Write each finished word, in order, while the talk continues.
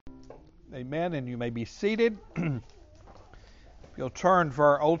Amen, and you may be seated. If you'll turn for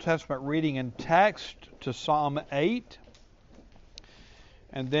our Old Testament reading and text to Psalm 8,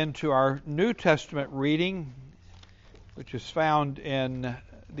 and then to our New Testament reading, which is found in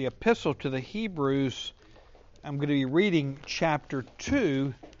the Epistle to the Hebrews. I'm going to be reading chapter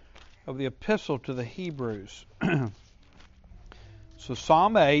 2 of the Epistle to the Hebrews. So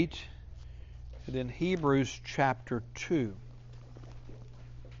Psalm 8, and then Hebrews chapter 2.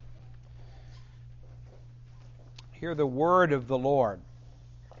 Hear the word of the Lord.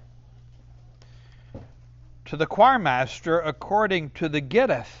 To the choirmaster, according to the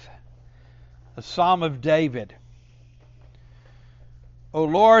Gittith, a psalm of David. O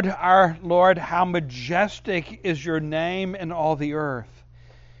Lord, our Lord, how majestic is your name in all the earth.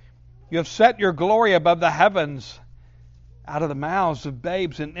 You have set your glory above the heavens. Out of the mouths of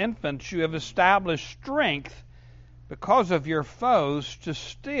babes and infants you have established strength because of your foes to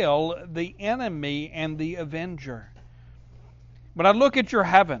still the enemy and the avenger. When I look at your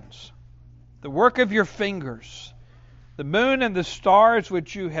heavens, the work of your fingers, the moon and the stars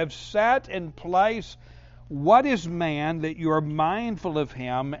which you have set in place, what is man that you are mindful of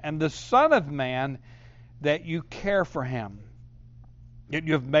him, and the Son of Man that you care for him? Yet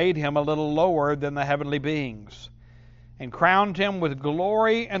you have made him a little lower than the heavenly beings, and crowned him with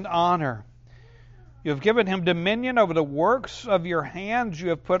glory and honor. You have given him dominion over the works of your hands.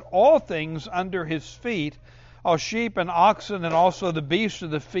 You have put all things under his feet, all sheep and oxen, and also the beasts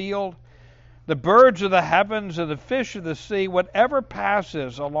of the field, the birds of the heavens, and the fish of the sea, whatever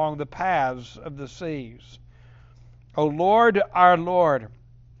passes along the paths of the seas. O Lord, our Lord,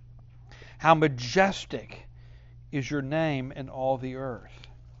 how majestic is your name in all the earth.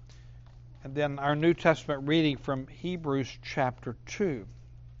 And then our New Testament reading from Hebrews chapter 2.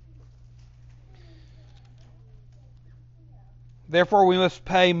 Therefore we must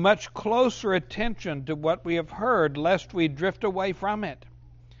pay much closer attention to what we have heard, lest we drift away from it.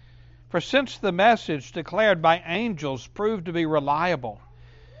 For since the message declared by angels proved to be reliable,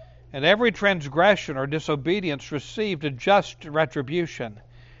 and every transgression or disobedience received a just retribution,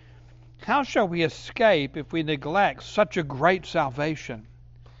 how shall we escape if we neglect such a great salvation?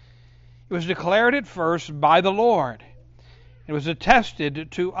 It was declared at first by the Lord. It was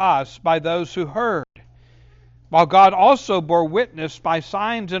attested to us by those who heard, while God also bore witness by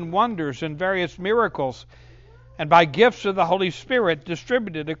signs and wonders and various miracles, and by gifts of the Holy Spirit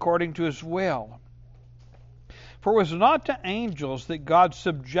distributed according to his will. For it was not to angels that God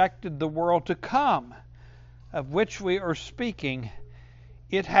subjected the world to come, of which we are speaking.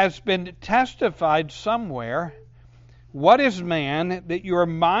 It has been testified somewhere, what is man that you are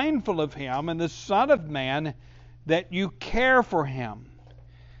mindful of him, and the Son of Man that you care for him?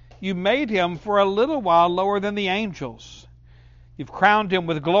 You made him for a little while lower than the angels. You've crowned him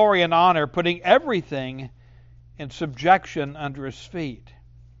with glory and honor, putting everything in subjection under his feet.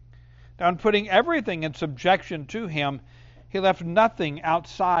 Now, in putting everything in subjection to him, he left nothing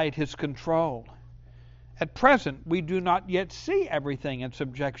outside his control. At present, we do not yet see everything in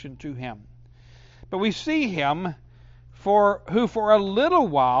subjection to him. But we see him who for a little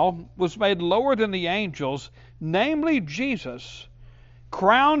while was made lower than the angels, namely Jesus,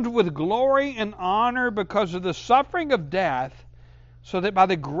 crowned with glory and honor because of the suffering of death, so that by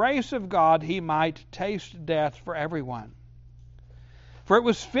the grace of God he might taste death for everyone. For it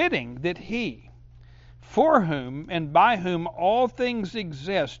was fitting that he, for whom and by whom all things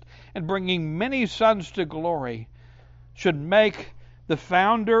exist, and bringing many sons to glory, should make the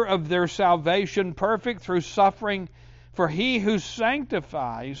founder of their salvation perfect through suffering. For he who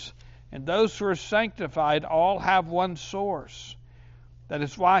sanctifies and those who are sanctified all have one source. That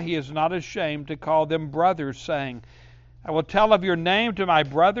is why he is not ashamed to call them brothers, saying, I will tell of your name to my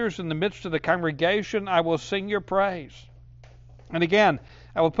brothers. In the midst of the congregation I will sing your praise. And again,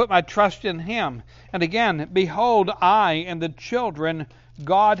 I will put my trust in him. And again, behold, I and the children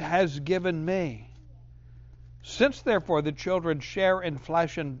God has given me. Since therefore the children share in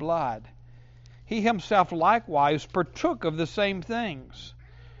flesh and blood, he himself likewise partook of the same things,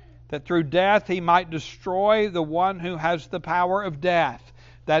 that through death he might destroy the one who has the power of death,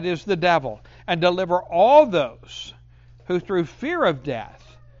 that is, the devil, and deliver all those who through fear of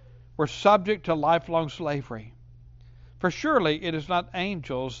death were subject to lifelong slavery. For surely it is not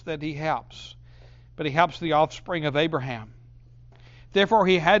angels that he helps, but he helps the offspring of Abraham. Therefore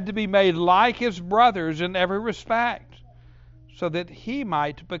he had to be made like his brothers in every respect, so that he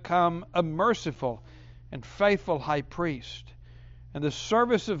might become a merciful and faithful high priest in the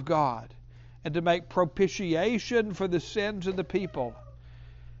service of God, and to make propitiation for the sins of the people.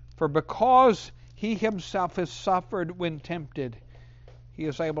 For because he himself has suffered when tempted, He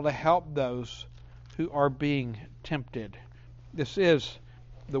is able to help those who are being tempted. This is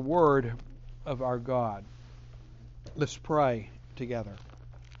the Word of our God. Let's pray together.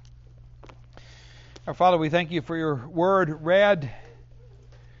 Our Father, we thank you for your Word read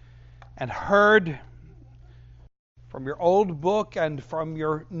and heard from your old book and from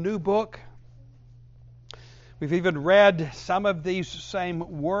your new book. We've even read some of these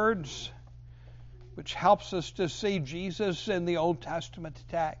same words, which helps us to see Jesus in the Old Testament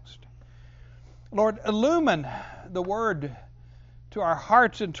text. Lord, illumine the Word to our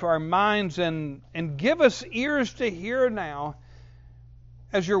hearts and to our minds, and give us ears to hear now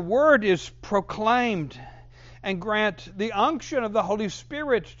as your Word is proclaimed, and grant the unction of the Holy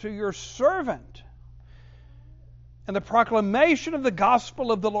Spirit to your servant and the proclamation of the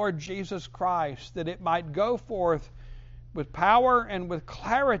gospel of the Lord Jesus Christ, that it might go forth with power and with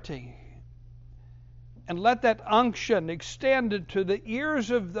clarity. And let that unction extend to the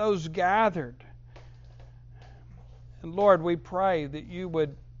ears of those gathered. And Lord, we pray that you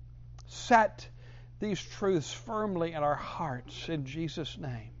would set these truths firmly in our hearts. In Jesus'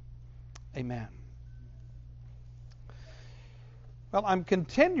 name, amen. Well, I'm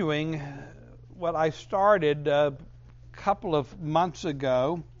continuing what I started a couple of months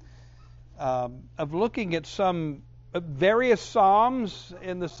ago of looking at some various Psalms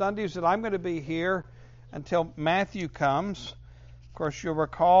in the Sundays that I'm going to be here until Matthew comes. Of course, you'll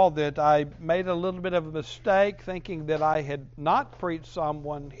recall that I made a little bit of a mistake thinking that I had not preached Psalm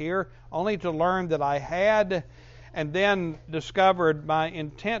 1 here, only to learn that I had, and then discovered my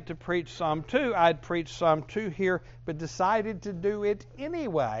intent to preach Psalm 2. I'd preached Psalm 2 here, but decided to do it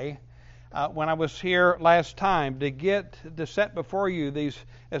anyway when I was here last time, to set before you these,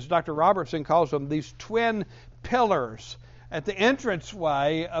 as Dr. Robertson calls them, these twin pillars at the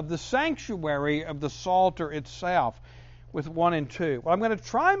entranceway of the sanctuary of the Psalter itself, with 1 and 2. Well, I'm going to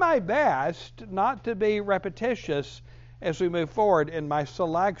try my best not to be repetitious as we move forward in my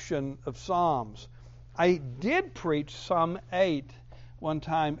selection of Psalms. I did preach Psalm 8 one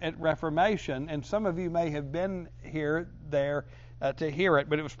time at Reformation, and some of you may have been there to hear it,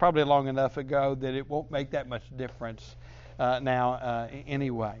 but it was probably long enough ago that it won't make that much difference now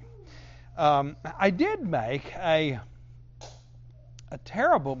anyway. I did make a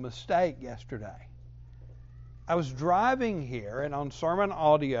terrible mistake yesterday. I was driving here, and on sermon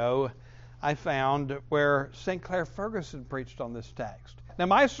audio, I found where Sinclair Ferguson preached on this text. Now,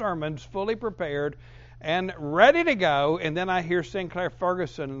 my sermon's fully prepared and ready to go, and then I hear Sinclair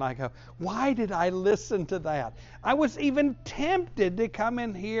Ferguson, and I go, why did I listen to that? I was even tempted to come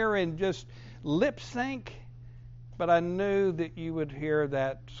in here and just lip sync, but I knew that you would hear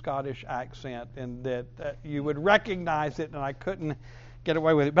that Scottish accent and that you would recognize it, and I couldn't get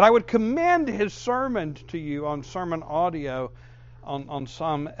away with it. But I would commend his sermon to you on sermon audio on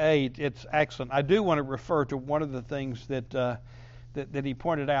Psalm 8. It's excellent. I do want to refer to one of the things that he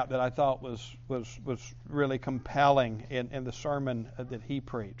pointed out that I thought was really compelling in the sermon that he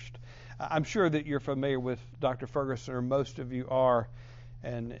preached. I'm sure that you're familiar with Dr. Ferguson, or most of you are,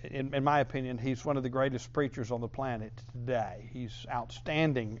 and in my opinion, he's one of the greatest preachers on the planet today. He's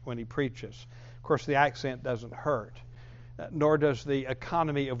outstanding when he preaches. Of course, the accent doesn't hurt, nor does the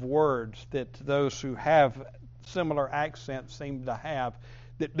economy of words that those who have similar accents seem to have,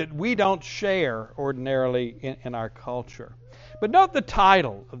 that we don't share ordinarily in our culture. But note the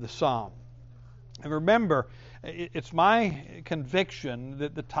title of the psalm. And remember, it's my conviction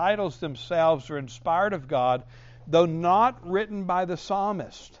that the titles themselves are inspired of God, though not written by the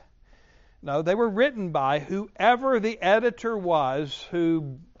psalmist. No, they were written by whoever the editor was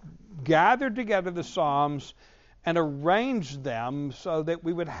who gathered together the psalms and arranged them so that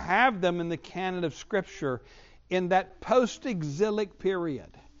we would have them in the canon of Scripture in that post-exilic period.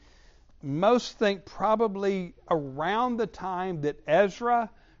 Most think probably around the time that Ezra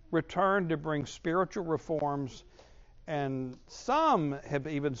returned to bring spiritual reforms, and some have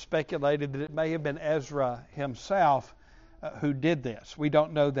even speculated that it may have been Ezra himself who did this. We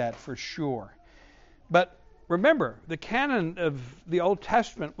don't know that for sure. But remember, the canon of the Old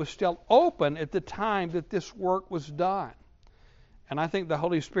Testament was still open at the time that this work was done. And I think the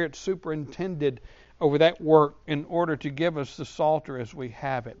Holy Spirit superintended over that work in order to give us the Psalter as we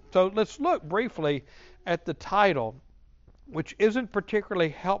have it. So let's look briefly at the title, which isn't particularly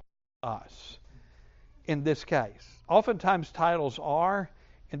helpful to us in this case. Oftentimes titles are,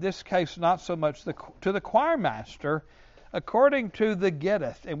 in this case not so much to the choir master, according to the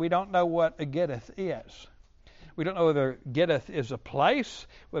Gittith, and we don't know what a Gittith is. We don't know whether Gittith is a place,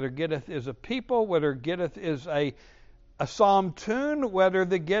 whether Gittith is a people, whether Gittith is a psalm tune, whether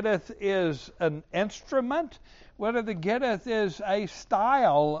the Gittith is an instrument, Whether the Gittith is a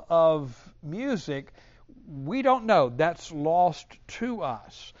style of music, we don't know. That's lost to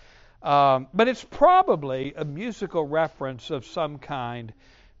us. But it's probably a musical reference of some kind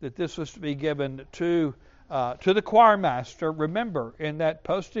that this was to be given to the choir master. Remember, in that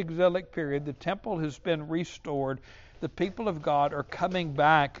post-exilic period, the temple has been restored. The people of God are coming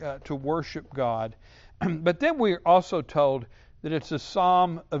back to worship God. But then we're also told that it's a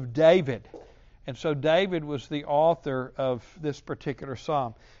psalm of David. And so David was the author of this particular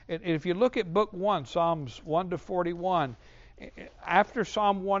psalm. And if you look at Book 1, Psalms 1 to 41, after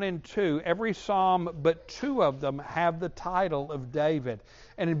Psalm 1 and 2, every psalm but two of them have the title of David.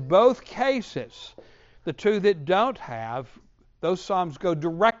 And in both cases, the two that don't have, those psalms go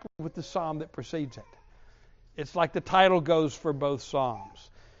directly with the psalm that precedes it. It's like the title goes for both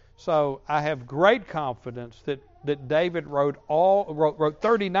psalms. So I have great confidence that David wrote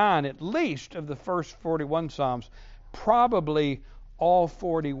 39 at least of the first 41 psalms, probably all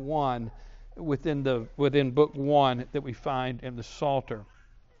 41 within Book 1 that we find in the Psalter.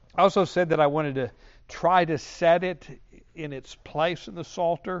 I also said that I wanted to try to set it in its place in the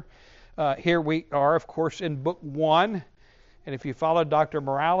Psalter. Here we are, of course, in Book 1. And if you follow Dr.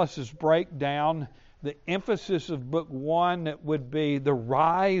 Morales' breakdown, the emphasis of Book 1 would be the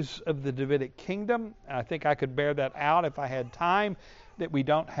rise of the Davidic kingdom. I think I could bear that out if I had time that we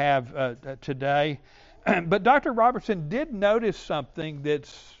don't have today. But Dr. Robertson did notice something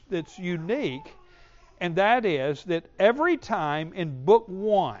that's unique, and that is that every time in Book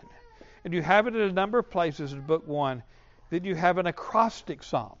 1, and you have it in a number of places in Book 1, that you have an acrostic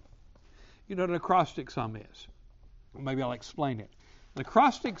psalm. You know what an acrostic psalm is? Maybe I'll explain it. An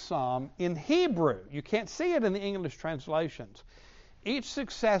acrostic psalm in Hebrew, you can't see it in the English translations. Each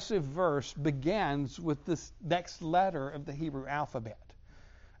successive verse begins with the next letter of the Hebrew alphabet.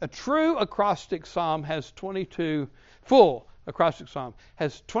 A true acrostic psalm has 22, full acrostic psalm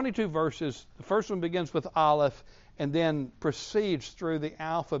has 22 verses. The first one begins with Aleph and then proceeds through the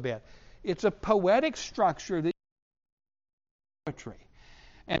alphabet. It's a poetic structure that poetry.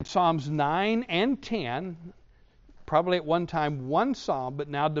 And Psalms 9 and 10, probably at one time one psalm, but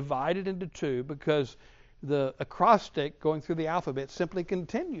now divided into two because the acrostic going through the alphabet simply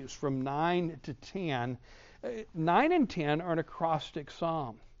continues from 9 to 10. 9 and 10 are an acrostic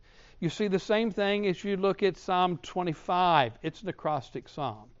psalm. You see the same thing as you look at Psalm 25. It's an acrostic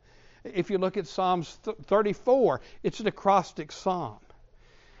psalm. If you look at Psalms 34, it's an acrostic psalm.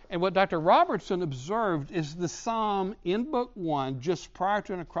 And what Dr. Robertson observed is the psalm in Book 1, just prior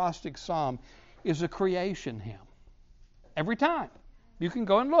to an acrostic psalm, is a creation hymn. Every time. You can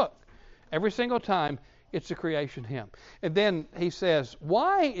go and look. Every single time, it's a creation hymn. And then he says,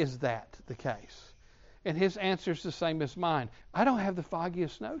 why is that the case? And his answer is the same as mine. I don't have the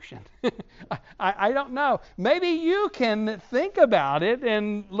foggiest notion. I don't know. Maybe you can think about it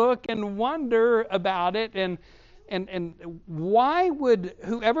and look and wonder about it. And why would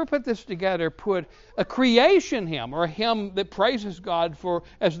whoever put this together put a creation hymn or a hymn that praises God for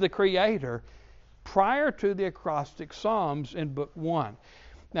as the creator prior to the acrostic psalms in Book 1?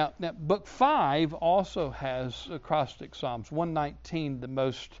 Now Book 5 also has acrostic psalms. 119,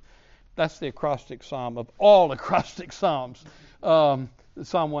 that's the acrostic psalm of all acrostic psalms. Psalm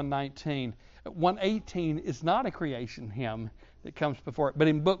 119. 118 is not a creation hymn that comes before it. But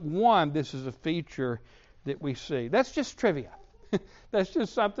in Book 1, this is a feature that we see. That's just trivia. That's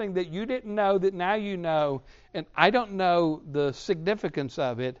just something that you didn't know that now you know. And I don't know the significance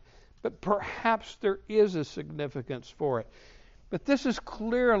of it, but perhaps there is a significance for it. But this is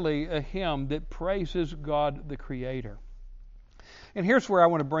clearly a hymn that praises God the Creator. And here's where I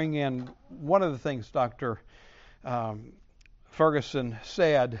want to bring in one of the things Dr. Ferguson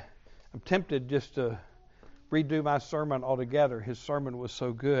said. I'm tempted just to redo my sermon altogether. His sermon was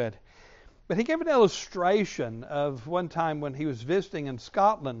so good. But he gave an illustration of one time when he was visiting in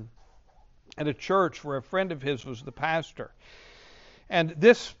Scotland at a church where a friend of his was the pastor. And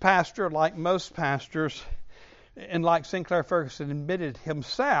this pastor, like most pastors, and like Sinclair Ferguson admitted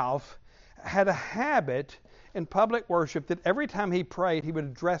himself, had a habit in public worship that every time he prayed, he would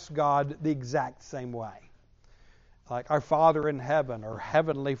address God the exact same way. Like our Father in heaven, or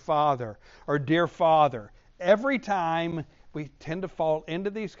Heavenly Father, or Dear Father. Every time we tend to fall into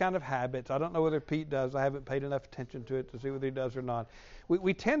these kind of habits. I don't know whether Pete does. I haven't paid enough attention to it to see whether he does or not.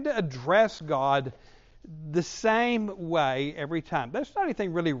 We tend to address God the same way every time. There's not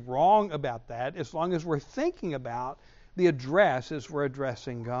anything really wrong about that as long as we're thinking about the address as we're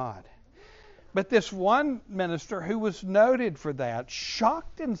addressing God. But this one minister who was noted for that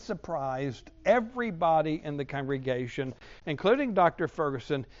shocked and surprised everybody in the congregation, including Dr.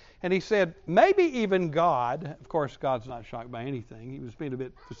 Ferguson. And he said, maybe even God, of course God's not shocked by anything, he was being a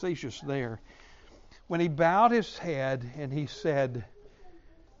bit facetious there, when he bowed his head and he said,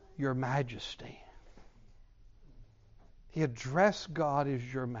 Your Majesty. He addressed God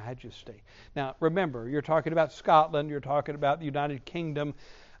as Your Majesty. Now, remember, you're talking about Scotland, you're talking about the United Kingdom,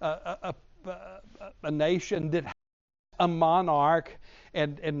 a nation that has a monarch,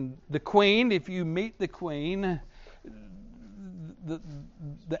 and the Queen, if you meet the Queen,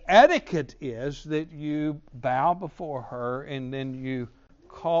 the etiquette is that you bow before her and then you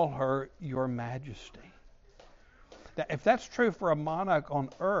call her Your Majesty. Now, if that's true for a monarch on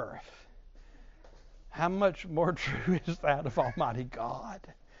earth, how much more true is that of Almighty God,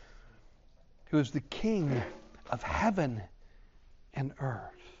 who is the King of heaven and earth?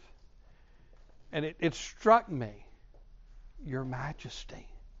 And it struck me, Your Majesty.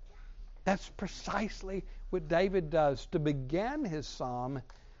 That's precisely what David does to begin his psalm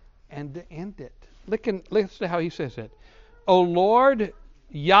and to end it. Listen to how he says it. O Lord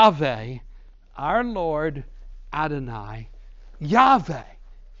Yahweh, our Lord Adonai, Yahweh,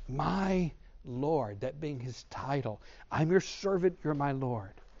 my Lord, that being his title. I'm your servant, you're my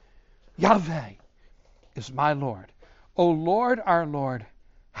Lord. Yahweh is my Lord. O Lord, our Lord,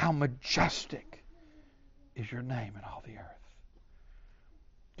 how majestic is your name in all the earth.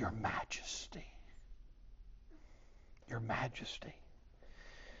 Your Majesty. Your Majesty.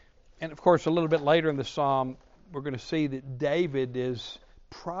 And of course, a little bit later in the psalm, we're going to see that David is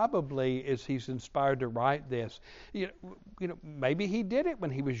probably, as he's inspired to write this, maybe he did it when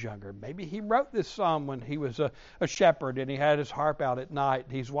he was younger. Maybe he wrote this psalm when he was a shepherd and he had his harp out at night.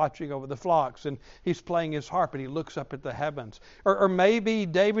 He's watching over the flocks and he's playing his harp and he looks up at the heavens. Or maybe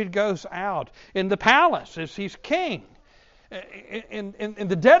David goes out in the palace as he's king in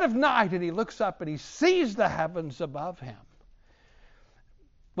the dead of night and he looks up and he sees the heavens above him.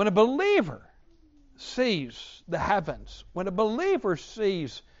 When a believer sees the heavens, when a believer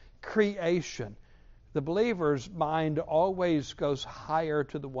sees creation, the believer's mind always goes higher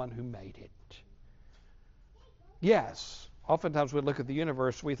to the one who made it. Yes, oftentimes we look at the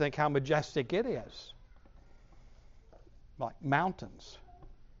universe, we think how majestic it is. Like mountains.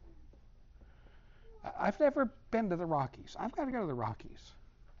 I've never been to the Rockies. I've got to go to the Rockies.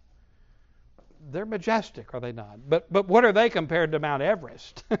 They're majestic, are they not? But what are they compared to Mount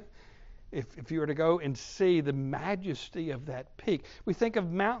Everest? If you were to go and see the majesty of that peak. We think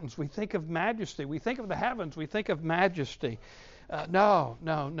of mountains, we think of majesty, we think of the heavens, we think of majesty. No.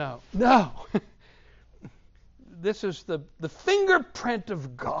 This is the fingerprint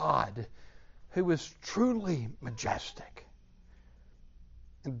of God who is truly majestic.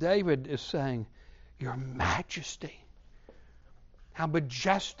 And David is saying, Your Majesty. How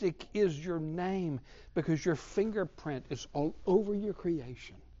majestic is your name, because your fingerprint is all over your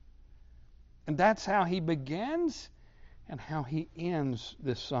creation. And that's how he begins and how he ends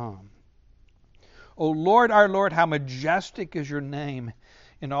this psalm. O Lord, our Lord, how majestic is your name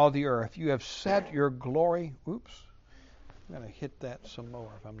in all the earth. You have set your glory. Oops. I'm going to hit that some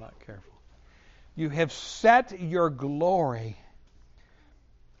more if I'm not careful. You have set your glory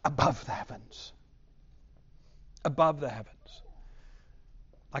above the heavens. Above the heavens.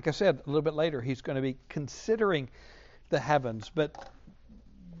 Like I said, a little bit later, he's going to be considering the heavens. But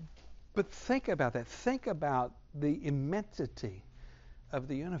think about that. Think about the immensity of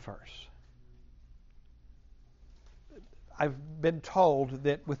the universe. I've been told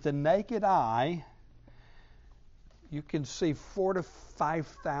that with the naked eye, you can see 4,000 to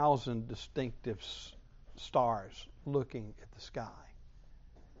 5,000 distinctive stars looking at the sky.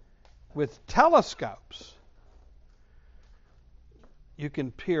 With telescopes, you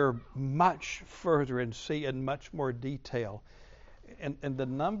can peer much further and see in much more detail. And the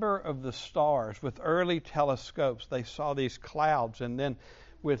number of the stars, with early telescopes, they saw these clouds, and then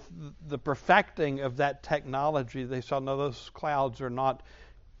with the perfecting of that technology, they saw, no, those clouds are not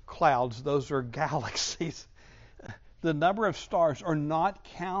clouds, those are galaxies. The number of stars are not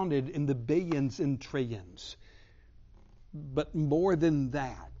counted in the billions and trillions, but more than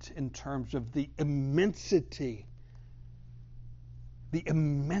that in terms of the immensity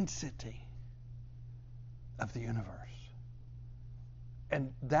of the universe.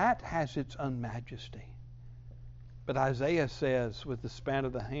 And that has its own majesty. But Isaiah says, with the span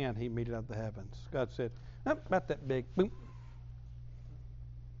of the hand, he meted out the heavens. God said, oh, about that big. Boom.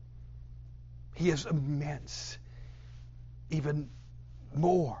 He is immense. Even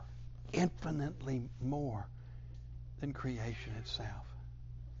more, infinitely more than creation itself.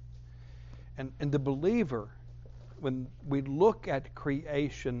 And the believer, when we look at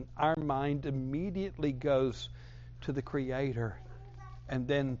creation, our mind immediately goes to the Creator and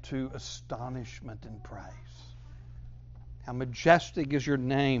then to astonishment and praise. How majestic is your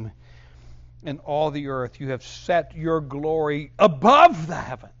name in all the earth. You have set your glory above the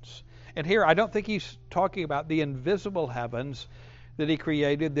heavens. And here, I don't think he's talking about the invisible heavens that he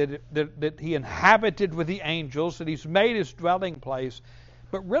created, that he inhabited with the angels, that he's made his dwelling place,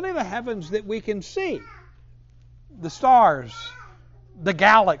 but really the heavens that we can see. The stars, the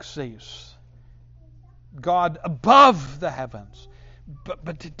galaxies, God above the heavens.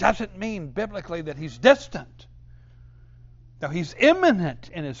 But it doesn't mean biblically that he's distant. No, he's immanent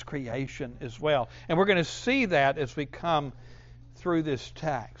in his creation as well. And we're going to see that as we come through this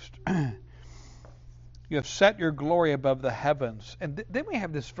text. You have set your glory above the heavens. And then we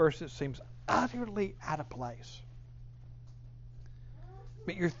have this verse that seems utterly out of place.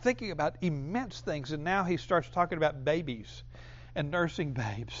 But you're thinking about immense things, and now he starts talking about babies and nursing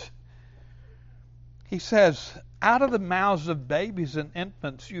babes. He says, out of the mouths of babies and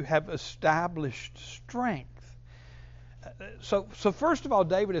infants you have established strength. So first of all,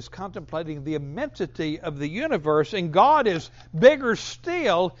 David is contemplating the immensity of the universe, and God is bigger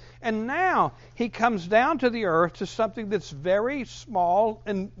still. And now he comes down to the earth to something that's very small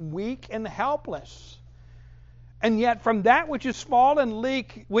and weak and helpless. And yet from that which is small and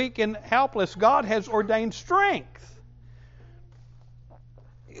weak and helpless, God has ordained strength.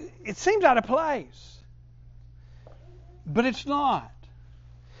 It seems out of place. But it's not.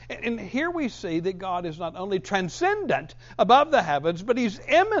 And here we see that God is not only transcendent above the heavens, but he's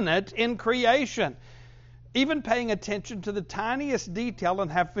immanent in creation, even paying attention to the tiniest detail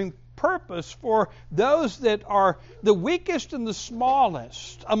and having purpose for those that are the weakest and the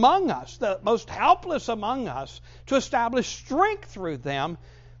smallest among us, the most helpless among us, to establish strength through them.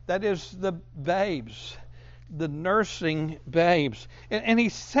 That is the babes, the nursing babes. And he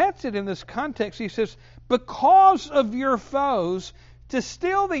sets it in this context. He says, because of your foes, to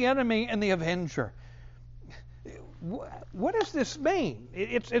still the enemy and the avenger. What does this mean?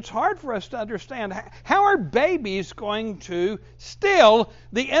 It's hard for us to understand. How are babies going to still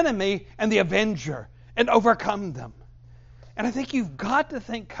the enemy and the avenger and overcome them? And I think you've got to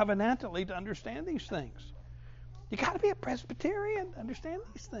think covenantally to understand these things. You've got to be a Presbyterian to understand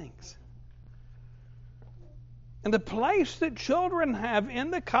these things. And the place that children have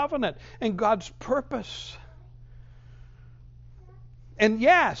in the covenant and God's purpose. And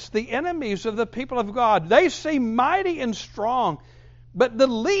yes, the enemies of the people of God, they seem mighty and strong, but the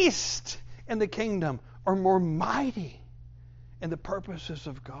least in the kingdom are more mighty in the purposes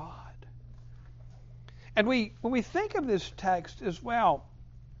of God. And when we think of this text as well,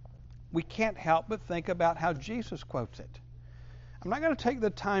 we can't help but think about how Jesus quotes it. I'm not going to take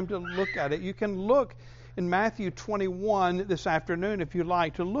the time to look at it. You can look in Matthew 21 this afternoon, if you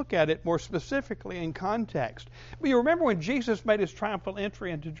like, to look at it more specifically in context. But you remember when Jesus made his triumphal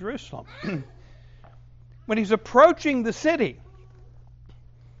entry into Jerusalem, when he's approaching the city,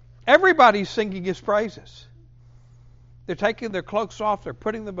 everybody's singing his praises. They're taking their cloaks off, they're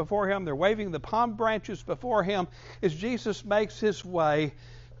putting them before him, they're waving the palm branches before him as Jesus makes his way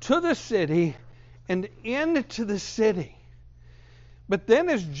to the city and into the city. But then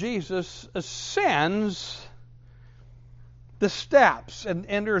as Jesus ascends the steps and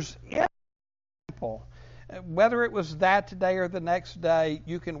enters into the temple, whether it was that day or the next day,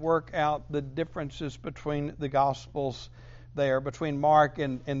 you can work out the differences between the Gospels there, between Mark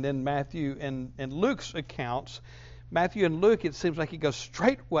and then Matthew and Luke's accounts. Matthew and Luke, it seems like he goes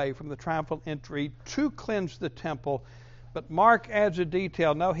straightway from the triumphal entry to cleanse the temple. But Mark adds a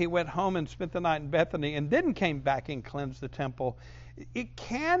detail. No, he went home and spent the night in Bethany and then came back and cleansed the temple. It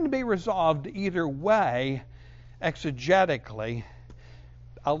can be resolved either way exegetically.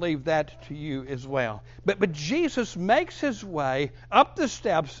 I'll leave that to you as well. But Jesus makes his way up the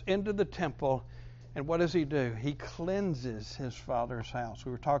steps into the temple, and what does he do? He cleanses his Father's house.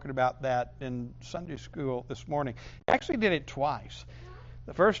 We were talking about that in Sunday school this morning. He actually did it twice.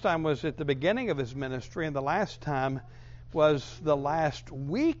 The first time was at the beginning of his ministry, and the last time was the last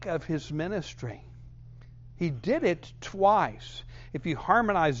week of his ministry. He did it twice. If you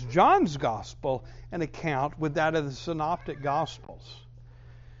harmonize John's gospel and account with that of the synoptic gospels.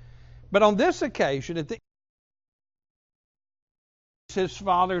 But on this occasion, at the his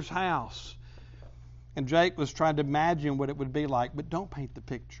Father's house, And Jake was trying to imagine what it would be like, but don't paint the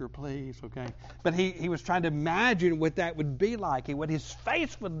picture, please, okay? But he was trying to imagine what that would be like, and what his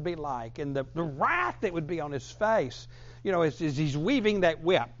face would be like, and the wrath that would be on his face. You know, as he's weaving that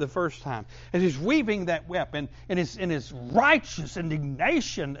whip the first time, as he's weaving that whip, and in his righteous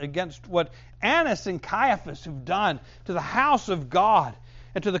indignation against what Annas and Caiaphas have done to the house of God,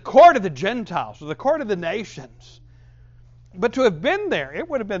 and to the court of the Gentiles, to the court of the nations. But to have been there, it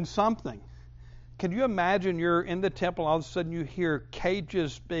would have been something. Can you imagine you're in the temple, all of a sudden you hear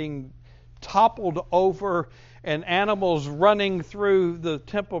cages being toppled over and animals running through the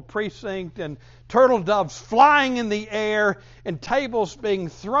temple precinct and turtle doves flying in the air and tables being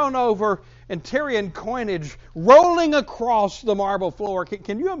thrown over and Tyrian coinage rolling across the marble floor?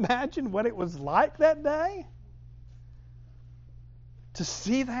 Can you imagine what it was like that day? To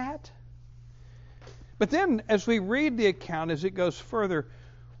see that? But then as we read the account, as it goes further,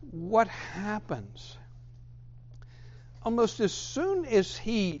 what happens? Almost as soon as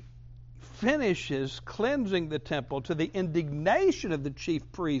he finishes cleansing the temple, to the indignation of the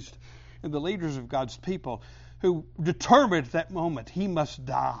chief priest and the leaders of God's people, who determined at that moment he must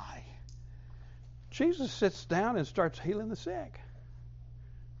die, Jesus sits down and starts healing the sick.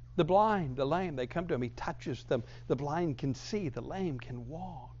 The blind, the lame, they come to him. He touches them. The blind can see. The lame can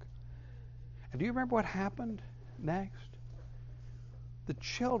walk. And do you remember what happened next? The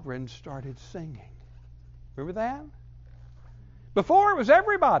children started singing. Remember that? Before it was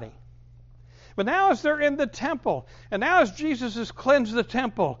everybody. But now as they're in the temple, and now as Jesus has cleansed the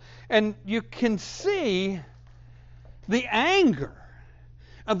temple, and you can see the anger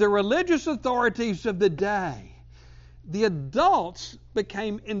of the religious authorities of the day, the adults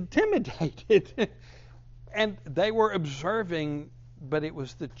became intimidated. And they were observing, but it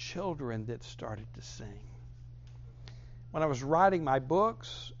was the children that started to sing. When I was writing my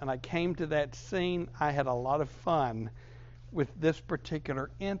books and I came to that scene, I had a lot of fun with this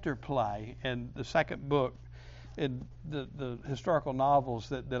particular interplay. And the second book, in the historical novels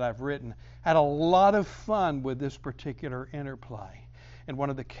that I've written, had a lot of fun with this particular interplay and one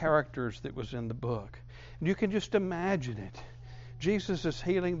of the characters that was in the book. And you can just imagine it. Jesus is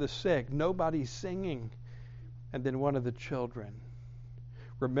healing the sick. Nobody's singing. And then one of the children,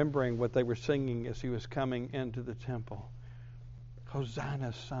 remembering what they were singing as he was coming into the temple,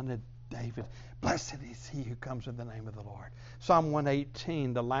 Hosanna, son of David. Blessed is he who comes in the name of the Lord. Psalm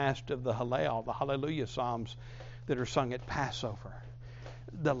 118, the last of the Hallel, the Hallelujah Psalms that are sung at Passover.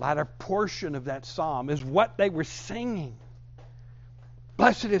 The latter portion of that psalm is what they were singing.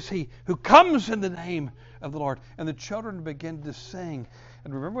 Blessed is he who comes in the name of the Lord. And the children began to sing.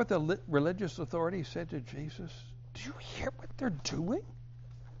 And remember what the religious authorities said to Jesus? Do you hear what they're doing?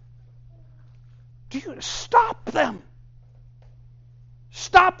 Do you stop them?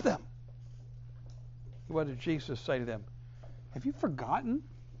 Stop them. What did Jesus say to them? Have you forgotten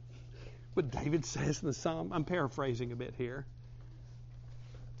what David says in the psalm? I'm paraphrasing a bit here.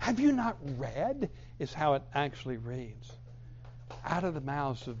 Have you not read? Is how it actually reads. Out of the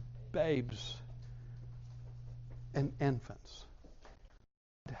mouths of babes and infants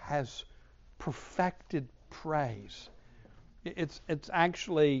has perfected praise. It's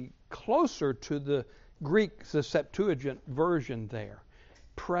actually closer to the Greek, the Septuagint version there.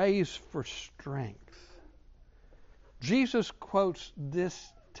 Praise for strength. Jesus quotes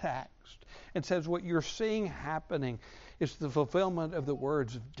this text and says what you're seeing happening is the fulfillment of the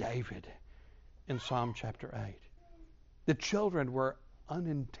words of David in Psalm chapter 8. The children were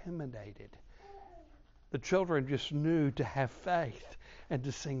unintimidated. The children just knew to have faith and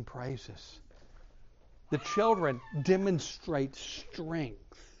to sing praises. The children demonstrate strength.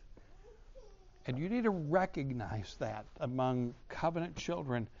 And you need to recognize that among covenant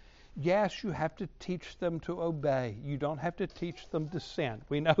children. Yes, you have to teach them to obey. You don't have to teach them to sin.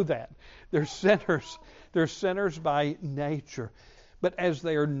 We know that. They're sinners. They're sinners by nature. But as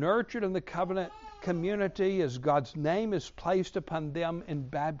they are nurtured in the covenant community, as God's name is placed upon them in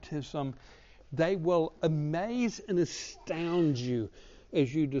baptism, they will amaze and astound you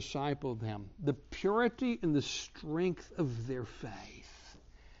as you disciple them. The purity and the strength of their faith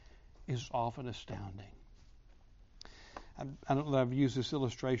is often astounding. I don't know if I've used this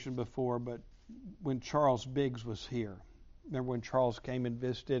illustration before, but when Charles Biggs was here, remember when Charles came and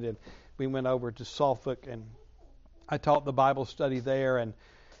visited, and we went over to Suffolk, and I taught the Bible study there, and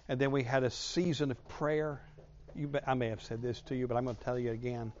then we had a season of prayer. I may have said this to you, but I'm going to tell you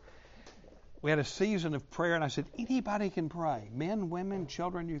again. We had a season of prayer, and I said, anybody can pray. Men, women,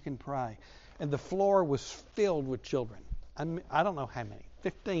 children, you can pray. And the floor was filled with children. I don't know how many,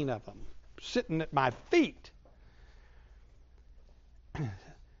 15 of them, sitting at my feet.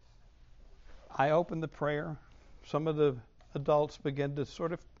 I opened the prayer. Some of the adults began to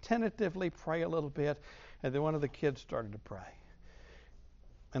sort of tentatively pray a little bit, and then one of the kids started to pray.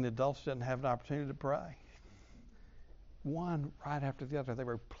 And the adults didn't have an opportunity to pray. One right after the other, they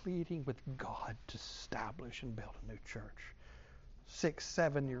were pleading with God to establish and build a new church. 6,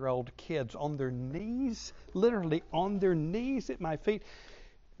 7-year-old kids on their knees, literally on their knees at my feet.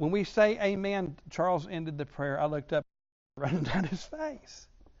 When we say amen, Charles ended the prayer. I looked up, running down his face.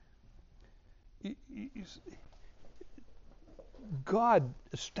 God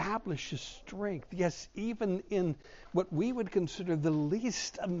establishes strength, yes, even in what we would consider the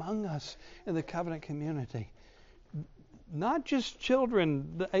least among us in the covenant community. Not just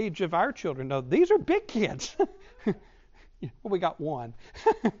children the age of our children. No, these are big kids. Well, we got one.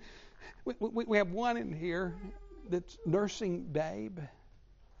 we have one in here that's nursing babe.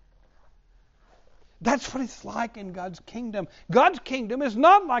 That's what it's like in God's kingdom. God's kingdom is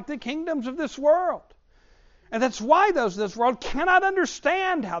not like the kingdoms of this world. And that's why those of this world cannot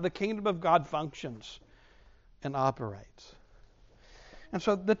understand how the kingdom of God functions and operates. And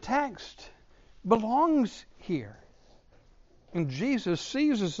so the text belongs here. And Jesus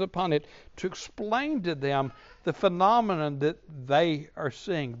seizes upon it to explain to them the phenomenon that they are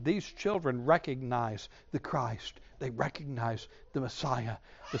seeing. These children recognize the Christ. They recognize the Messiah,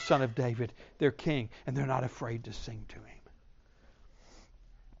 the Son of David, their King, and they're not afraid to sing to Him.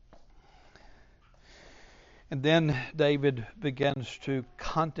 And then David begins to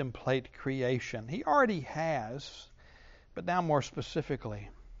contemplate creation. He already has, but now more specifically.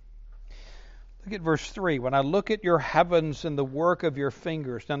 Look at verse 3. When I look at your heavens and the work of your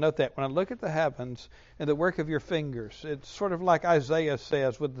fingers. Now note that. When I look at the heavens and the work of your fingers, it's sort of like Isaiah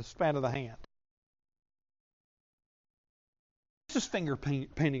says with the span of the hand. This is finger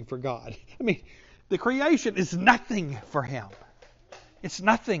painting for God. I mean, the creation is nothing for Him. It's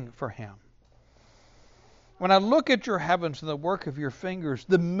nothing for Him. When I look at your heavens and the work of your fingers,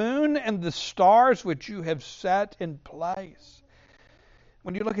 the moon and the stars which you have set in place.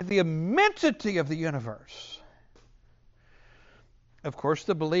 When you look at the immensity of the universe, of course,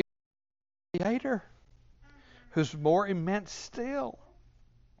 the believer in the Creator, who's more immense still.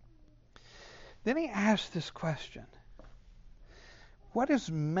 Then he asks this question. What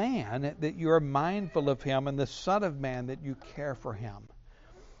is man that you are mindful of him, and the Son of Man that you care for him?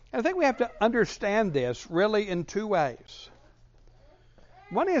 And I think we have to understand this really in two ways.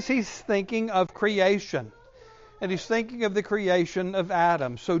 One is he's thinking of creation. And he's thinking of the creation of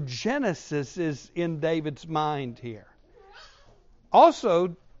Adam. So Genesis is in David's mind here.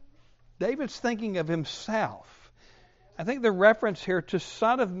 Also, David's thinking of himself. I think the reference here to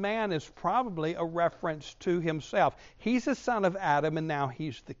Son of Man is probably a reference to himself. He's the son of Adam, and now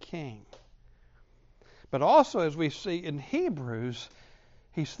he's the king. But also, as we see in Hebrews,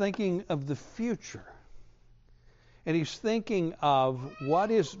 he's thinking of the future. And he's thinking of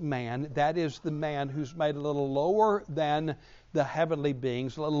what is man. That is the man who's made a little lower than the heavenly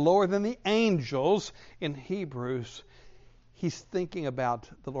beings, a little lower than the angels in Hebrews. He's thinking about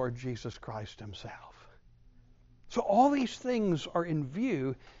the Lord Jesus Christ Himself. So all these things are in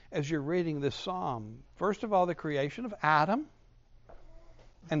view as you're reading this psalm. First of all, the creation of Adam.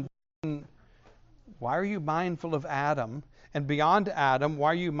 And then, why are you mindful of Adam? And beyond Adam, why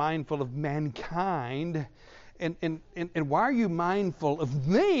are you mindful of mankind? And why are you mindful of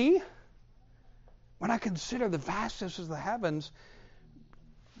me? When I consider the vastness of the heavens,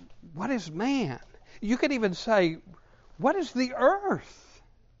 what is man? You could even say, what is the earth?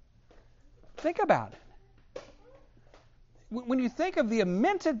 Think about it. When you think of the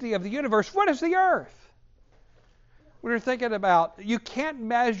immensity of the universe, what is the earth? When you're thinking about, you can't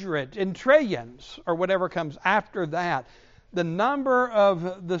measure it in trillions or whatever comes after that. The number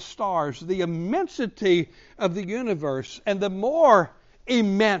of the stars, the immensity of the universe, and the more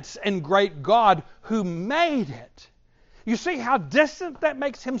immense and great God who made it. You see how distant that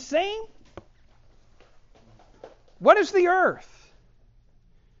makes Him seem? What is the earth?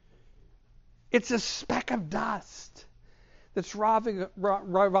 It's a speck of dust that's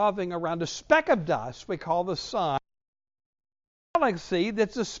revolving around a speck of dust we call the sun. A galaxy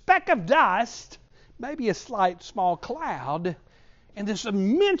that's a speck of dust, maybe a slight small cloud, in this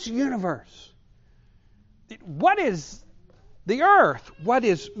immense universe. What is the earth? What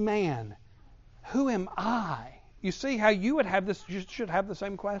is man? Who am I? You see how you would have this, you should have the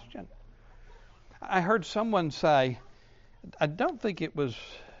same question. I heard someone say, I don't think it was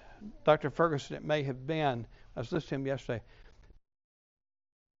Dr. Ferguson, it may have been, I was listening to him yesterday.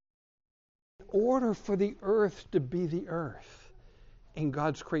 In order for the earth to be the earth in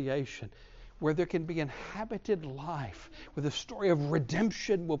God's creation, where there can be inhabited life, where the story of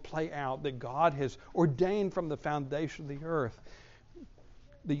redemption will play out that God has ordained from the foundation of the earth,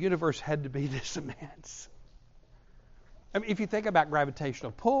 the universe had to be this immense. I mean, if you think about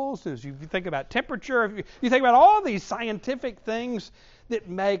gravitational pulls, if you think about temperature, if you think about all these scientific things that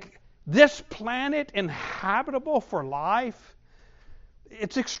make this planet inhabitable for life,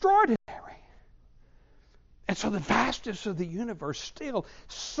 it's extraordinary. And so the vastness of the universe still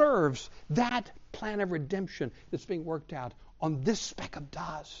serves that plan of redemption that's being worked out on this speck of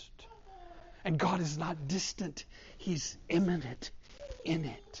dust. And God is not distant. He's immanent in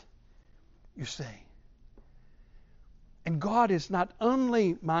it, you see. And God is not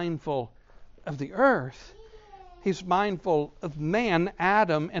only mindful of the earth, He's mindful of man,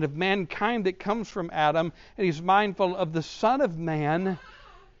 Adam, and of mankind that comes from Adam. And He's mindful of the Son of Man.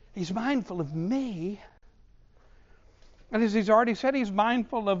 He's mindful of me. And as He's already said, He's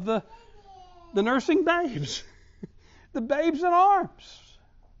mindful of the nursing babes, the babes in arms.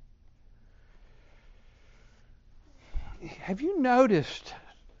 Have you noticed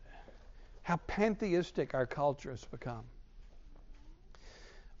how pantheistic our culture has become?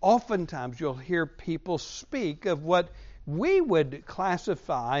 Oftentimes you'll hear people speak of what we would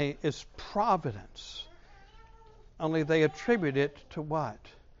classify as providence, only they attribute it to what?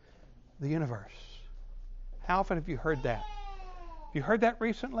 The universe. How often have you heard that? Have you heard that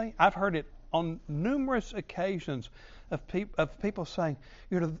recently? I've heard it on numerous occasions of people saying,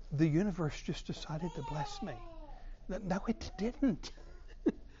 the universe just decided to bless me. No, it didn't.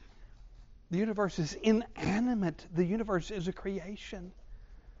 The universe is inanimate. The universe is a creation.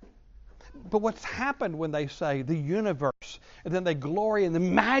 But what's happened when they say the universe, and then they glory in the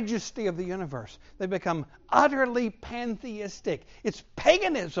majesty of the universe, they become utterly pantheistic. It's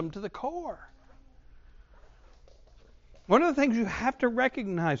paganism to the core. One of the things you have to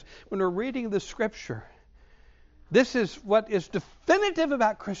recognize when we're reading the Scripture, this is what is definitive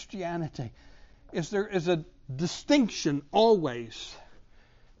about Christianity, is there is a distinction always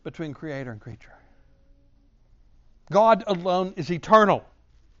between creator and creature. God alone is eternal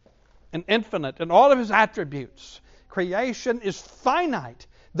and infinite in all of His attributes. Creation is finite,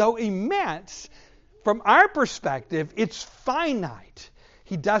 though immense. From our perspective, it's finite.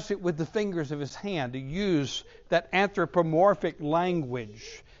 He does it with the fingers of His hand, to use that anthropomorphic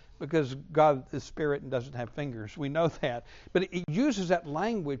language, because God is spirit and doesn't have fingers. We know that. But it uses that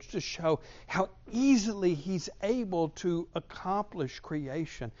language to show how easily He's able to accomplish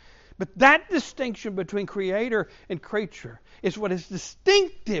creation. But that distinction between creator and creature is what is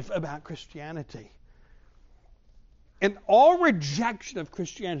distinctive about Christianity. And all rejection of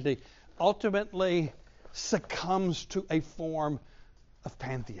Christianity ultimately succumbs to a form of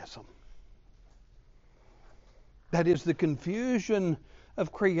pantheism. That is the confusion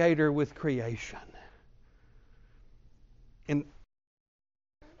of creator with creation. In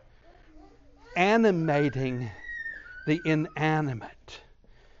animating the inanimate,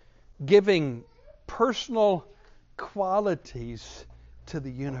 giving personal qualities to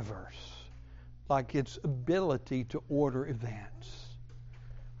the universe, like its ability to order events.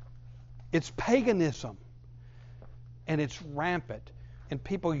 It's paganism, and it's rampant. And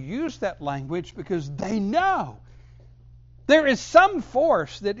people use that language because they know there is some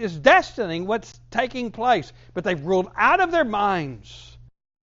force that is destining what's taking place, but they've ruled out of their minds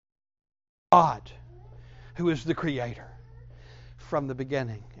God, who is the creator from the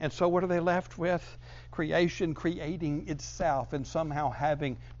beginning. And so what are they left with? Creation creating itself and somehow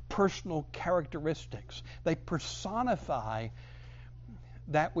having personal characteristics. They personify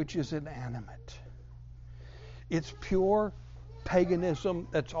that which is inanimate. It's pure paganism.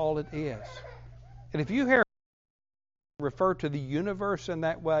 That's all it is. And if you hear refer to the universe in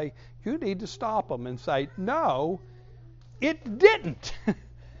that way, you need to stop them and say, no, it didn't.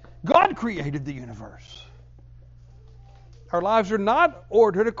 God created the universe. Our lives are not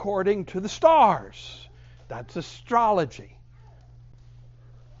ordered according to the stars. That's astrology.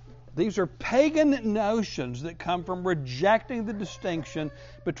 These are pagan notions that come from rejecting the distinction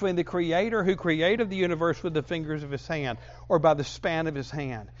between the Creator who created the universe with the fingers of His hand, or by the span of His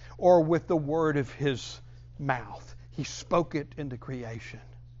hand, or with the word of His mouth. He spoke it into creation.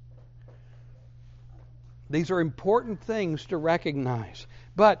 These are important things to recognize.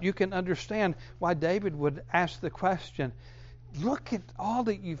 But you can understand why David would ask the question, look at all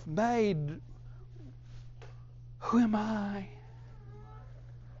that you've made. Who am I?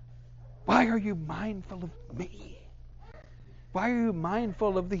 Why are you mindful of me? Why are you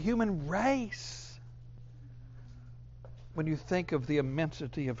mindful of the human race? When you think of the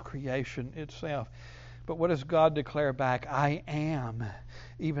immensity of creation itself. But what does God declare back? I am,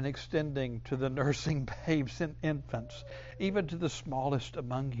 even extending to the nursing babes and infants, even to the smallest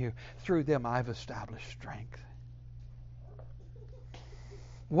among you. Through them I've established strength.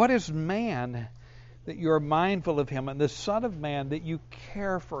 What is man that you're mindful of him, and the Son of Man that you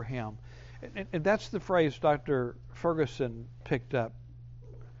care for him? And that's the phrase Dr. Ferguson picked up,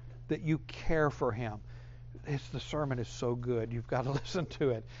 that you care for him. The sermon is so good. You've got to listen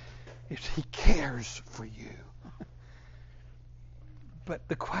to it. He cares for you. But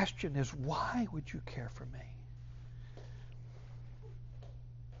the question is, why would you care for me?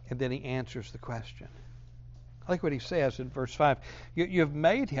 And then he answers the question. I like what he says in verse 5. You've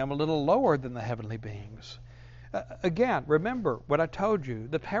made him a little lower than the heavenly beings. Again, remember what I told you,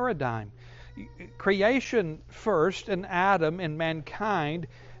 the paradigm. Creation first, and Adam and mankind.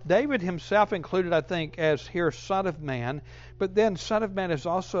 David himself included, I think, as here Son of Man. But then Son of Man is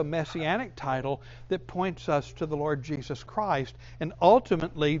also a messianic title that points us to the Lord Jesus Christ. And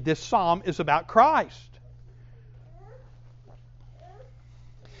ultimately, this psalm is about Christ.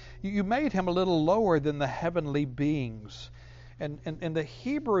 You made him a little lower than the heavenly beings. And the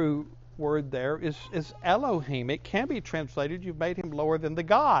Hebrew word there is Elohim. It can be translated, you've made him lower than the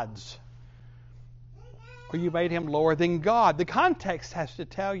gods. Or you made him lower than God. The context has to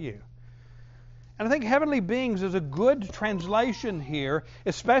tell you. And I think heavenly beings is a good translation here,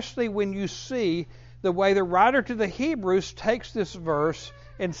 especially when you see the way the writer to the Hebrews takes this verse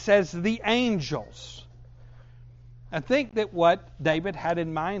and says the angels. I think that what David had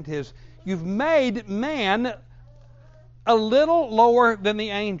in mind is, you've made man a little lower than the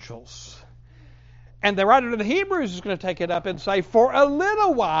angels. And the writer to the Hebrews is going to take it up and say, for a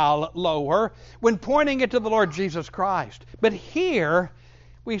little while lower, when pointing it to the Lord Jesus Christ. But here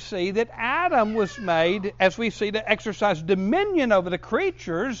we see that Adam was made, as we see, to exercise dominion over the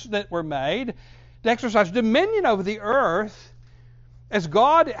creatures that were made, to exercise dominion over the earth, as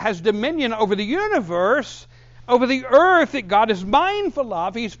God has dominion over the universe. Over the earth that God is mindful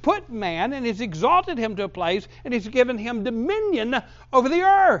of, He's put man and He's exalted him to a place and He's given him dominion over the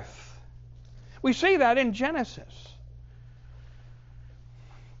earth. We see that in Genesis.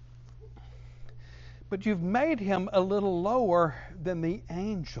 But you've made him a little lower than the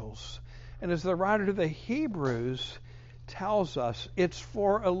angels. And as the writer to the Hebrews tells us, it's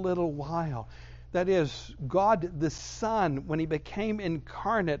for a little while. That is, God the Son, when He became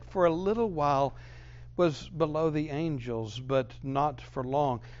incarnate for a little while, was below the angels, but not for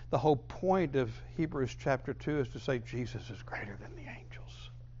long. The whole point of Hebrews chapter 2 is to say Jesus is greater than the angels.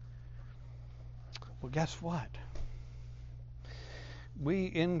 Well, guess what? We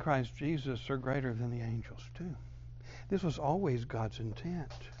in Christ Jesus are greater than the angels too. This was always God's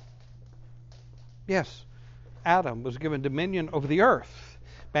intent. Yes, Adam was given dominion over the earth.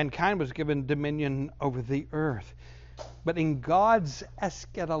 Mankind was given dominion over the earth. But in God's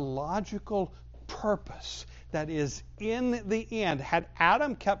eschatological purpose, that is, in the end, had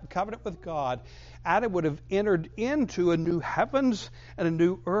Adam kept covenant with God, Adam would have entered into a new heavens and a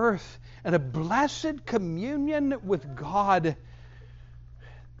new earth and a blessed communion with God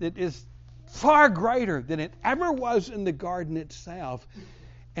that is far greater than it ever was in the garden itself,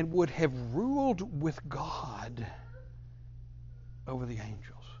 and would have ruled with God over the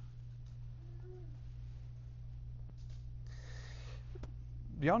angels.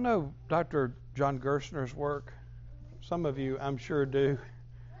 Do y'all know Dr. John Gerstner's work? Some of you, I'm sure, do.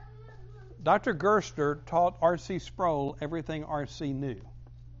 Dr. Gerstner taught R.C. Sproul everything R.C. knew.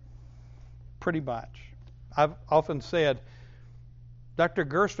 Pretty much. I've often said Dr.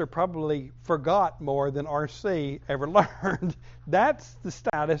 Gerstner probably forgot more than R.C. ever learned. That's the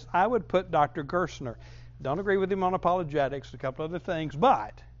status I would put Dr. Gerstner. Don't agree with him on apologetics, a couple other things,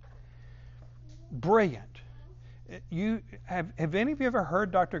 but brilliant. You have any of you ever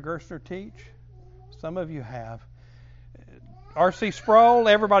heard Dr. Gerstner teach? Some of you have. R.C. Sproul,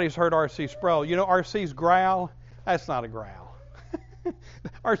 everybody's heard R.C. Sproul. You know R.C.'s growl? That's not a growl.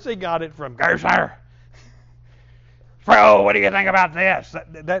 R.C. got it from Gerstner. Sproul, what do you think about this?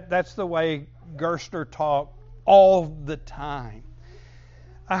 That's the way Gerstner talked all the time.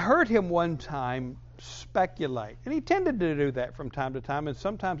 I heard him one time speculate, and he tended to do that from time to time, and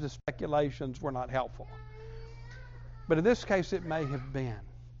sometimes the speculations were not helpful. But in this case, it may have been.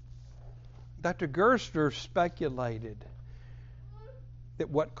 Dr. Gerstner speculated that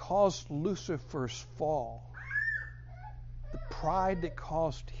what caused Lucifer's fall, the pride that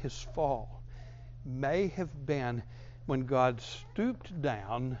caused his fall, may have been when God stooped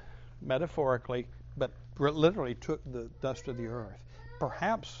down, metaphorically, but literally took the dust of the earth.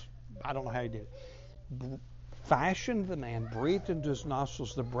 Perhaps, I don't know how He did it, fashioned the man, breathed into his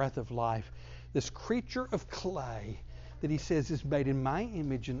nostrils the breath of life, this creature of clay that he says is made in my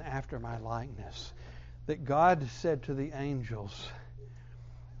image and after my likeness, that God said to the angels,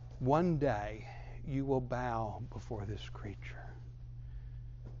 one day you will bow before this creature.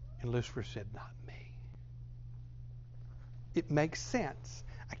 And Lucifer said, not me. It makes sense.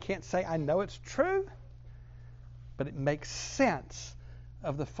 I can't say I know it's true, but it makes sense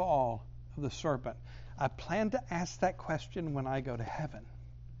of the fall of the serpent. I plan to ask that question when I go to heaven.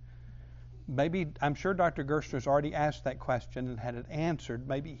 Maybe, I'm sure Dr. Gerstner's already asked that question and had it answered.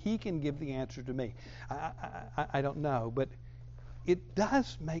 Maybe he can give the answer to me. I don't know, but it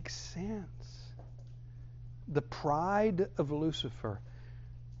does make sense. The pride of Lucifer,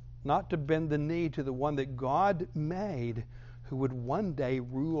 not to bend the knee to the one that God made, who would one day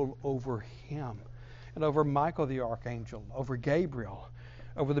rule over him, and over Michael the archangel, over Gabriel,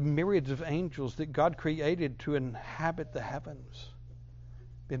 over the myriads of angels that God created to inhabit the heavens,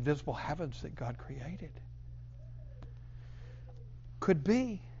 the invisible heavens that God created. Could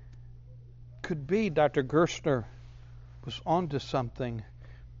be Dr. Gerstner was onto something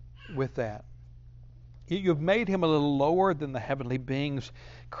with that. You've made him a little lower than the heavenly beings,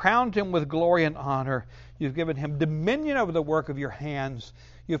 crowned him with glory and honor. You've given him dominion over the work of your hands.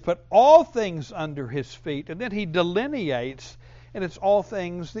 You've put all things under his feet. And then he delineates, and it's all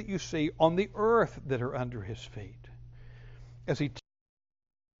things that you see on the earth that are under his feet, as he takes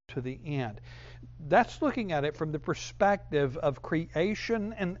to the end. That's looking at it from the perspective of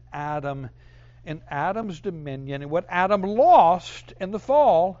creation and Adam's dominion, and what Adam lost in the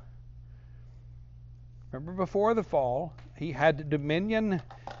fall. Remember, before the fall, he had dominion,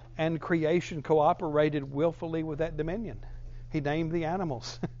 and creation cooperated willfully with that dominion. He named the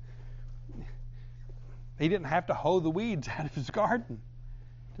animals. He didn't have to hoe the weeds out of his garden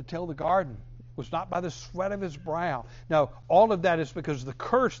to till the garden. It was not by the sweat of his brow. No, all of that is because of the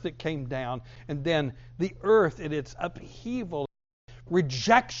curse that came down, and then the earth in its upheaval,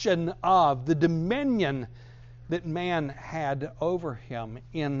 rejection of the dominion that man had over him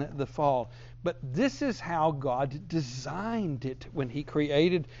in the fall. But this is how God designed it when he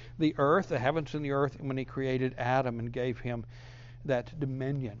created the earth, the heavens and the earth, and when he created Adam and gave him that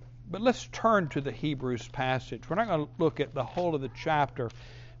dominion. But let's turn to the Hebrews passage. We're not going to look at the whole of the chapter,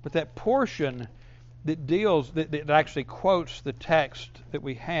 but that portion that that actually quotes the text that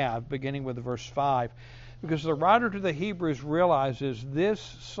we have, beginning with verse 5. Because the writer to the Hebrews realizes this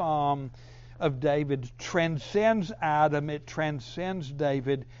psalm of David transcends Adam, it transcends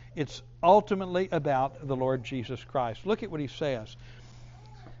David. It's ultimately about the Lord Jesus Christ. Look at what he says.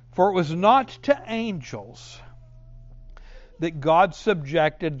 For it was not to angels that God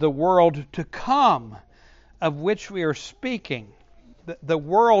subjected the world to come, of which we are speaking. The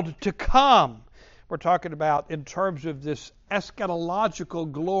world to come, we're talking about in terms of this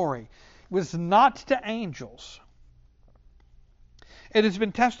eschatological glory, was not to angels. It has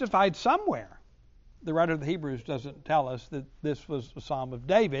been testified somewhere. The writer of the Hebrews doesn't tell us that this was a psalm of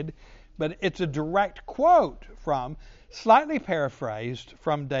David, but it's a direct quote from, slightly paraphrased,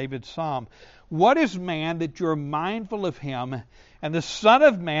 from David's psalm. What is man that you're mindful of him, and the Son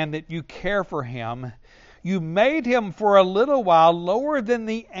of Man that you care for him? You made him for a little while lower than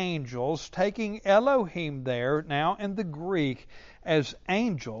the angels, taking Elohim there, now in the Greek, as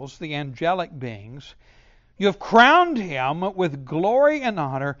angels, the angelic beings. You have crowned him with glory and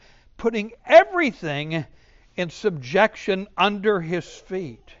honor, putting everything in subjection under his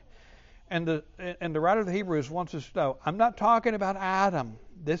feet. And the writer of the Hebrews wants us to know, I'm not talking about Adam.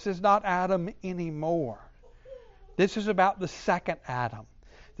 This is not Adam anymore. This is about the second Adam.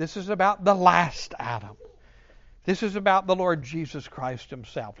 This is about the last Adam. This is about the Lord Jesus Christ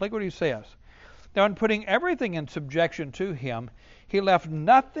himself. Look what he says. Now, in putting everything in subjection to him, he left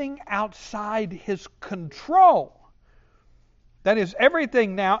nothing outside his control. That is,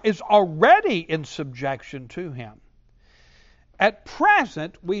 everything now is already in subjection to him. At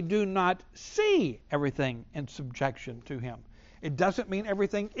present, we do not see everything in subjection to him. It doesn't mean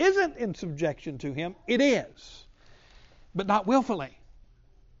everything isn't in subjection to him. It is, but not willfully.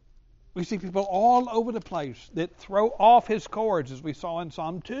 We see people all over the place that throw off his cords, as we saw in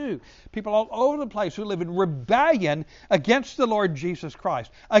Psalm 2. People all over the place who live in rebellion against the Lord Jesus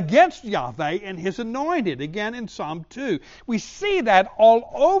Christ, against Yahweh and his anointed, again in Psalm 2. We see that all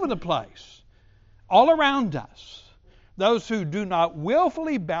over the place, all around us. Those who do not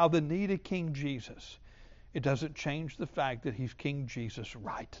willfully bow the knee to King Jesus. It doesn't change the fact that he's King Jesus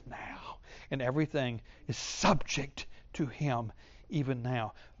right now, and everything is subject to him even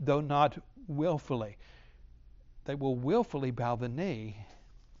now, though not willfully. They will willfully bow the knee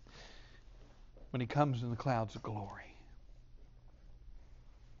when he comes in the clouds of glory.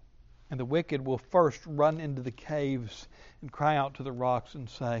 And the wicked will first run into the caves and cry out to the rocks and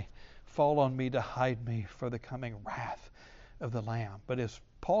say, "Fall on me to hide me for the coming wrath of the Lamb." But as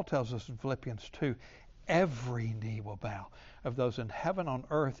Paul tells us in Philippians 2, every knee will bow, of those in heaven, on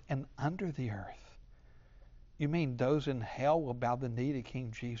earth, and under the earth. You mean those in hell will bow the knee to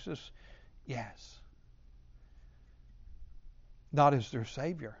King Jesus? Yes. Not as their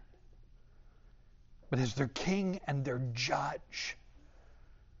Savior, but as their King and their Judge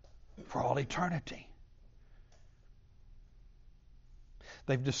for all eternity.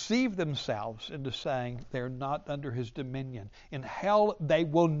 They've deceived themselves into saying they're not under his dominion. In hell, they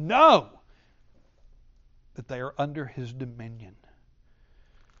will know that they are under his dominion.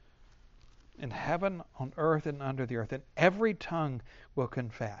 In heaven, on earth, and under the earth, and every tongue will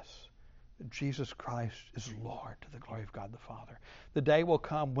confess that Jesus Christ is Lord, to the glory of God the Father. The day will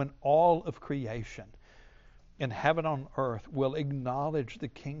come when all of creation in heaven on earth will acknowledge the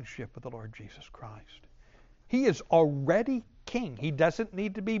kingship of the Lord Jesus Christ. He is already king. He doesn't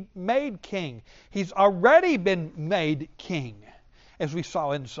need to be made king. He's already been made king, as we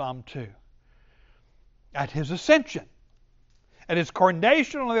saw in Psalm 2. At his ascension, at his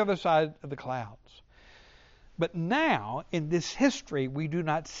coronation on the other side of the clouds. But now, in this history, we do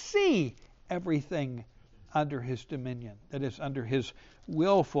not see everything under his dominion, that is, under his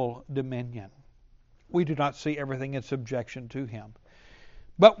willful dominion. We do not see everything in subjection to him.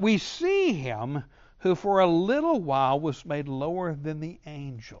 But we see him who for a little while was made lower than the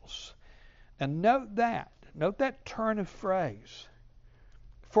angels. And note that turn of phrase.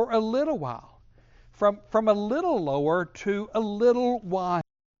 For a little while. From a little lower to a little while.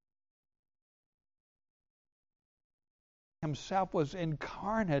 Himself was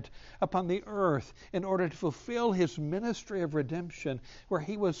incarnate upon the earth in order to fulfill his ministry of redemption, where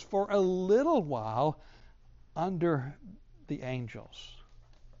he was for a little while under the angels,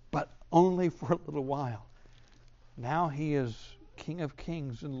 but only for a little while. Now he is King of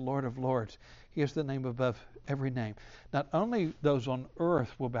kings and Lord of lords. He is the name above every name. Not only those on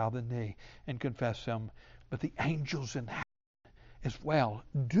earth will bow the knee and confess him, but the angels in heaven as well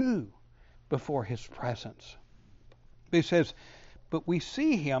do before his presence. He says, but we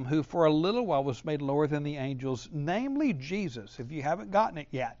see him who for a little while was made lower than the angels, namely Jesus. If you haven't gotten it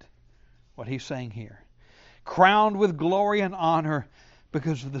yet, what he's saying here. Crowned with glory and honor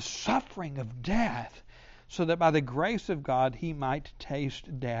because of the suffering of death, so that by the grace of God he might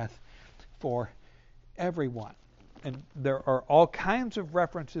taste death for everyone. And there are all kinds of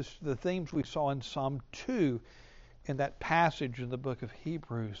references to the themes we saw in Psalm 2 in that passage in the book of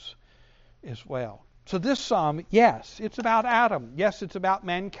Hebrews as well. So this psalm, yes, it's about Adam. Yes, it's about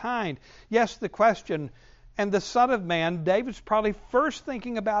mankind. Yes, the question, and the Son of Man, David's probably first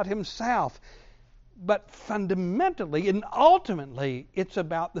thinking about himself. But fundamentally and ultimately, it's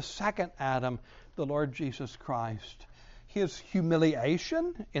about the second Adam, the Lord Jesus Christ. His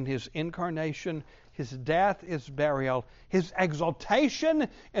humiliation in his incarnation, his death, his burial, his exaltation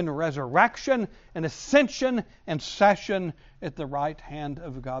and resurrection and ascension and session at the right hand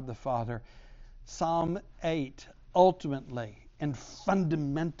of God the Father. Psalm 8 ultimately and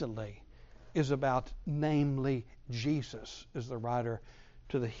fundamentally is about namely Jesus, as the writer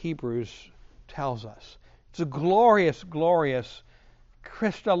to the Hebrews tells us. It's a glorious, glorious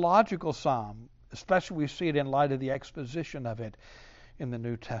Christological psalm, especially we see it in light of the exposition of it in the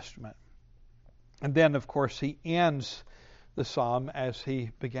New Testament. And then, of course, he ends the psalm as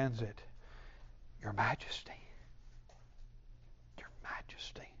he begins it. Your Majesty. Your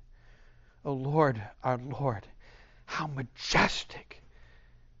Majesty. O Lord, our Lord, how majestic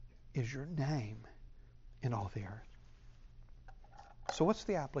is your name in all the earth. So what's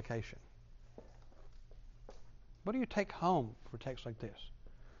the application? What do you take home for a text like this?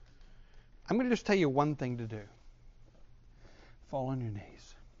 I'm going to just tell you one thing to do. Fall on your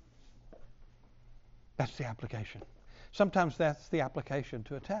knees. That's the application. Sometimes that's the application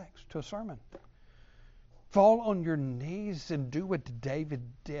to a text, to a sermon. Fall on your knees and do what David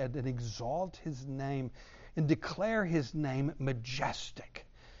did and exalt his name and declare his name majestic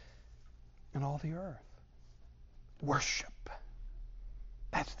in all the earth. Worship.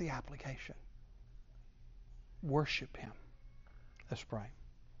 That's the application. Worship him. Let's pray.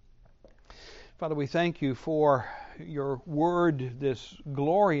 Father, we thank you for your word, this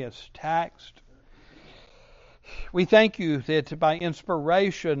glorious text. We thank you that by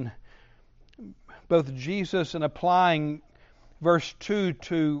inspiration, both Jesus and applying verse 2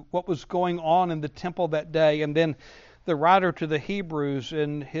 to what was going on in the temple that day, and then the writer to the Hebrews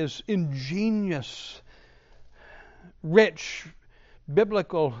in his ingenious, rich, in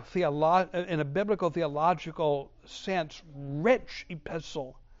a biblical theological sense, rich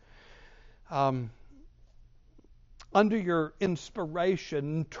epistle. Under your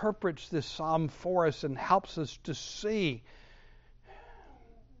inspiration, interprets this psalm for us and helps us to see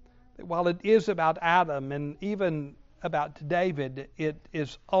that while it is about Adam and even about David, it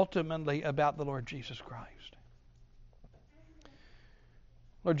is ultimately about the Lord Jesus Christ.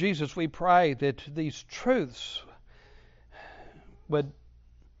 Lord Jesus, we pray that these truths would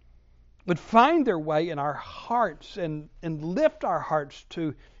find their way in our hearts and lift our hearts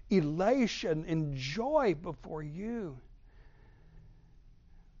to elation and joy before you,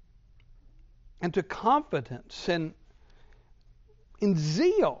 and to confidence and in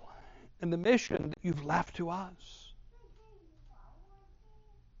zeal in the mission that you've left to us.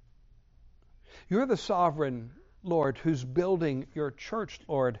 You're the sovereign Lord who's building your church,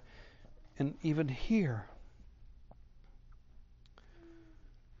 Lord, and even here.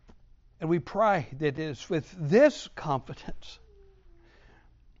 And we pray that it is with this confidence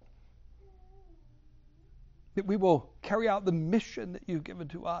that we will carry out the mission that you've given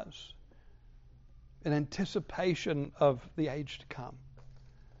to us in anticipation of the age to come.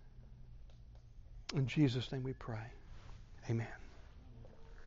 In Jesus' name we pray. Amen.